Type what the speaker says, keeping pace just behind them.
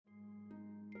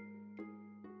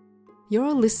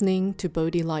You're listening to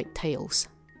Bodhi Light Tales,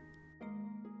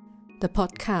 the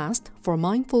podcast for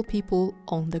mindful people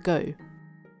on the go.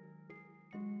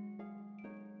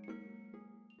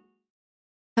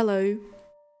 Hello,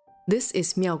 this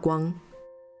is Miao Guang.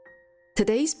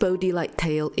 Today's Bodhi Light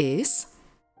Tale is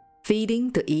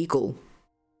Feeding the Eagle.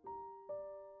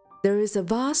 There is a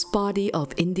vast body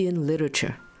of Indian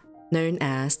literature known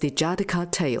as the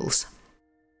Jataka tales,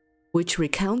 which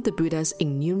recount the Buddha's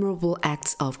innumerable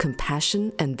acts of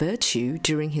compassion and virtue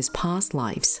during his past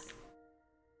lives.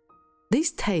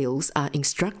 These tales are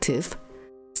instructive,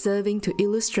 serving to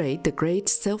illustrate the great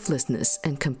selflessness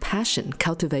and compassion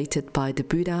cultivated by the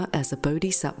Buddha as a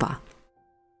bodhisattva.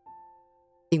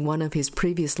 In one of his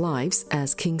previous lives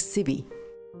as King Sibi,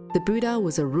 the Buddha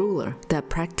was a ruler that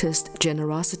practiced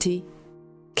generosity,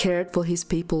 cared for his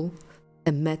people,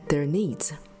 and met their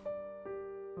needs.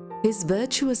 His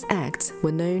virtuous acts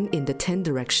were known in the 10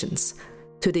 directions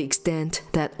to the extent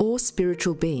that all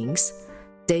spiritual beings,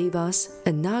 devas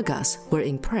and nagas, were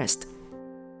impressed.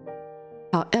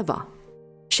 However,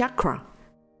 Shakra,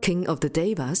 king of the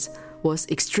devas, was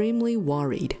extremely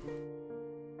worried.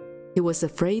 He was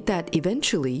afraid that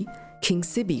eventually King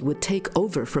Sibi would take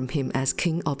over from him as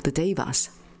king of the devas.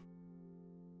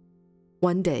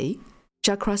 One day,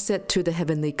 Shakra said to the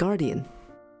heavenly guardian,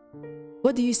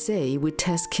 "What do you say we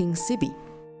test King Sibi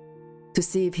to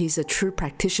see if he's a true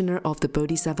practitioner of the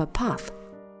Bodhisattva path?"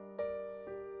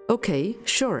 "Okay,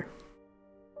 sure.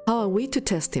 How are we to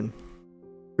test him?"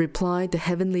 replied the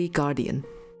heavenly guardian.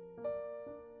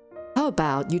 "How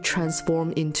about you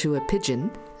transform into a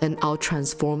pigeon and I'll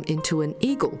transform into an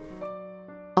eagle?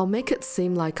 I'll make it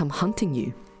seem like I'm hunting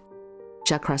you,"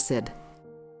 Shakra said.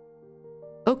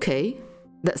 "Okay,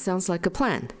 that sounds like a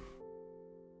plan,"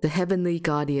 the heavenly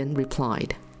guardian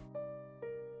replied.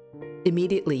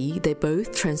 Immediately, they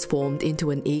both transformed into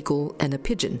an eagle and a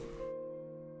pigeon.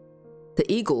 The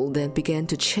eagle then began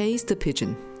to chase the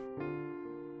pigeon.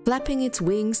 Flapping its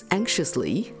wings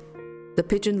anxiously, the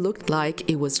pigeon looked like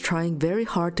it was trying very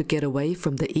hard to get away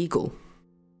from the eagle.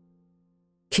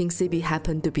 King Sibi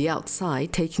happened to be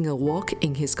outside taking a walk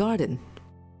in his garden.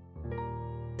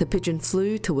 The pigeon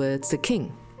flew towards the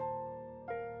king.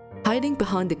 Hiding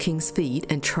behind the king's feet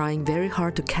and trying very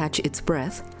hard to catch its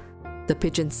breath, the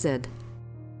pigeon said,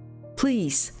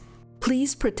 "Please,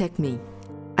 please protect me.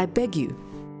 I beg you,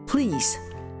 please."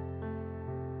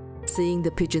 Seeing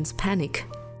the pigeon's panic,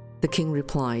 the king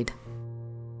replied,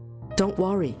 "Don't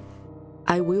worry,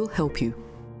 I will help you."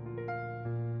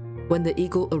 When the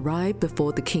eagle arrived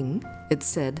before the king, it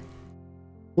said,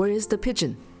 "Where is the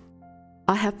pigeon?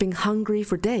 I have been hungry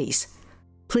for days.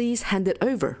 Please hand it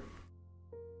over."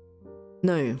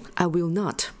 "No, I will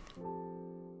not.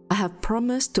 I have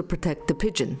promised to protect the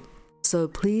pigeon, so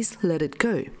please let it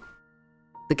go,"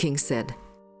 the king said.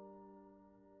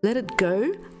 "Let it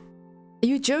go? Are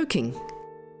you joking?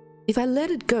 If I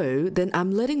let it go, then I'm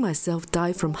letting myself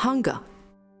die from hunger,"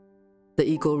 the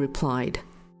eagle replied.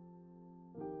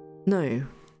 "No,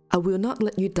 I will not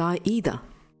let you die either.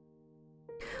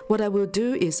 What I will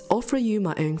do is offer you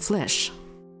my own flesh,"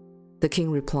 the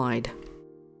king replied.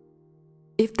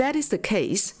 "If that is the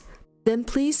case, then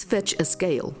please fetch a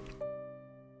scale.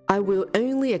 I will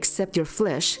only accept your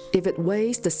flesh if it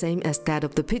weighs the same as that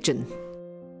of the pigeon,"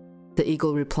 the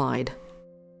eagle replied.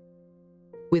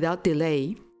 Without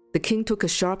delay, the king took a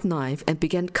sharp knife and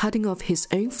began cutting off his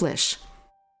own flesh.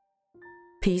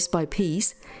 Piece by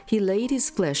piece, he laid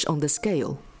his flesh on the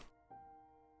scale.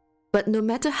 But no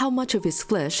matter how much of his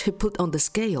flesh he put on the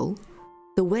scale,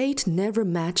 the weight never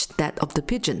matched that of the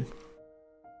pigeon.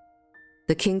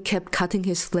 The king kept cutting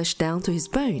his flesh down to his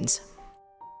bones.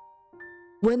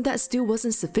 When that still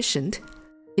wasn't sufficient,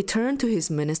 he turned to his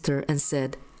minister and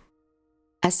said,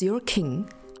 "As your king,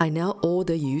 I now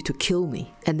order you to kill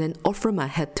me and then offer my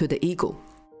head to the eagle.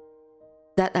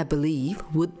 That, I believe,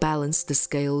 would balance the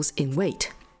scales in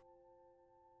weight."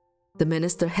 The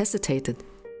minister hesitated.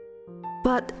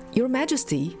 "But, Your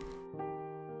Majesty,"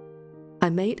 "I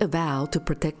made a vow to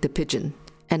protect the pigeon,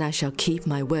 and I shall keep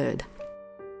my word.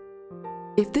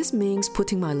 If this means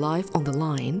putting my life on the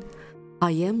line,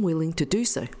 I am willing to do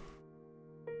so."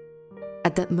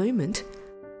 At that moment,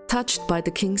 touched by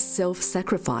the king's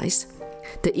self-sacrifice,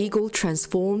 the eagle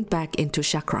transformed back into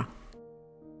Shakra.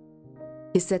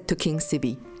 He said to King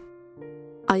Sibi,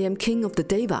 "I am king of the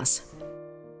devas.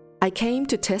 I came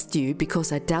to test you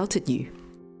because I doubted you.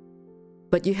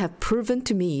 But you have proven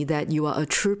to me that you are a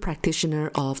true practitioner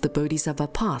of the Bodhisattva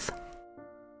path.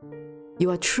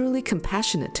 You are truly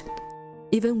compassionate,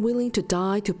 even willing to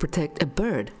die to protect a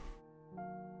bird.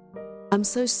 I'm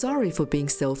so sorry for being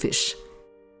selfish.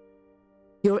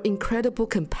 Your incredible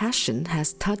compassion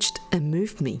has touched and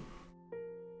moved me.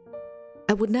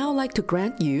 I would now like to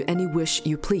grant you any wish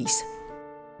you please.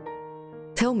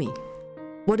 Tell me,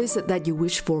 what is it that you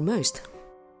wish for most?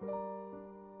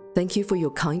 Thank you for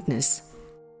your kindness.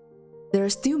 There are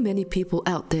still many people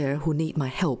out there who need my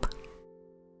help.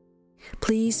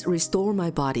 Please restore my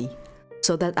body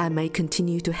so that I may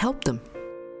continue to help them.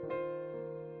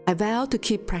 I vow to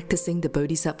keep practicing the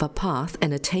Bodhisattva path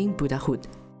and attain Buddhahood.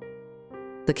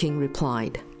 The king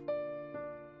replied,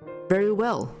 Very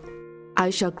well,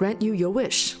 I shall grant you your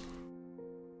wish.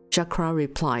 Chakra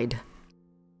replied.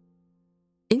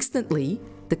 Instantly,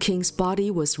 the king's body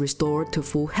was restored to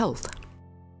full health.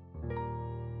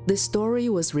 This story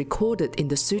was recorded in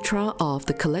the Sutra of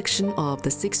the Collection of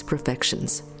the Six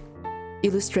Perfections,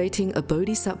 illustrating a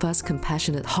bodhisattva's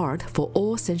compassionate heart for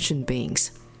all sentient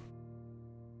beings.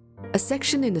 A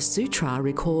section in the sutra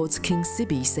records King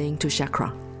Sibi saying to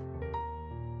Chakra,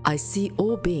 I see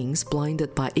all beings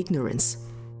blinded by ignorance,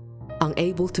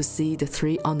 unable to see the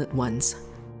three honored ones,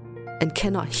 and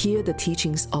cannot hear the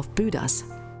teachings of Buddhas.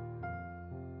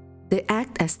 They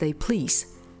act as they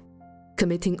please,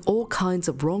 committing all kinds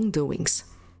of wrongdoings,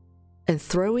 and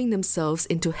throwing themselves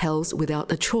into hells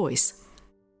without a choice.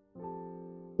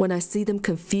 When I see them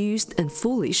confused and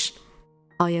foolish,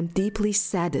 I am deeply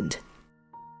saddened.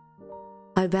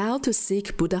 I vow to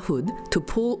seek Buddhahood to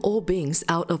pull all beings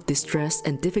out of distress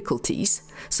and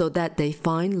difficulties so that they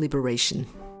find liberation.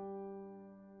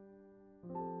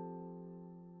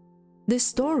 This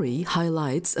story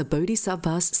highlights a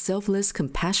bodhisattva's selfless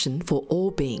compassion for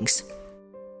all beings.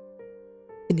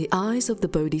 In the eyes of the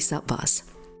bodhisattvas,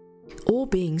 all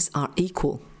beings are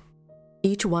equal,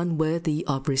 each one worthy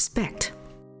of respect.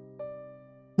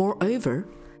 Moreover,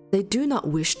 they do not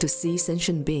wish to see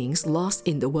sentient beings lost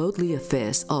in the worldly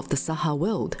affairs of the Saha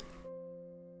world.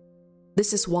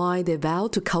 This is why they vow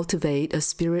to cultivate a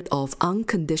spirit of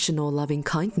unconditional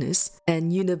loving-kindness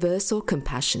and universal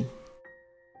compassion.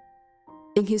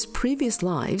 In his previous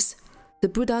lives, the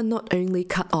Buddha not only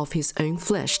cut off his own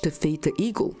flesh to feed the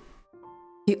eagle,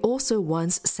 he also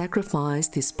once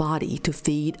sacrificed his body to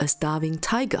feed a starving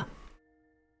tiger.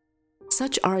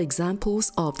 Such are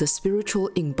examples of the spiritual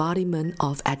embodiment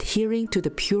of adhering to the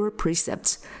pure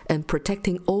precepts and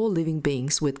protecting all living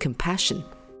beings with compassion.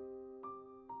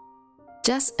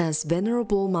 Just as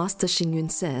Venerable Master Xing Yun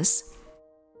says,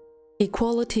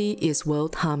 equality is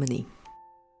world harmony.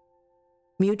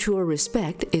 Mutual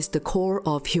respect is the core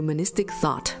of humanistic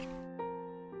thought.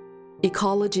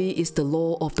 Ecology is the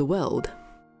law of the world.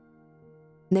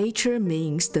 Nature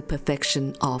means the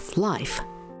perfection of life.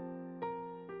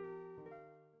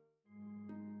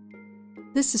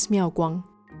 This is Miao Guang.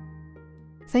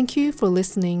 Thank you for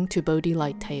listening to Bodhi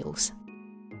Light Tales.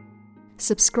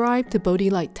 Subscribe to Bodhi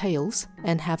Light Tales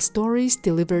and have stories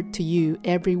delivered to you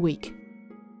every week.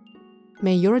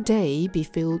 May your day be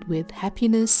filled with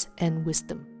happiness and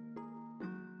wisdom.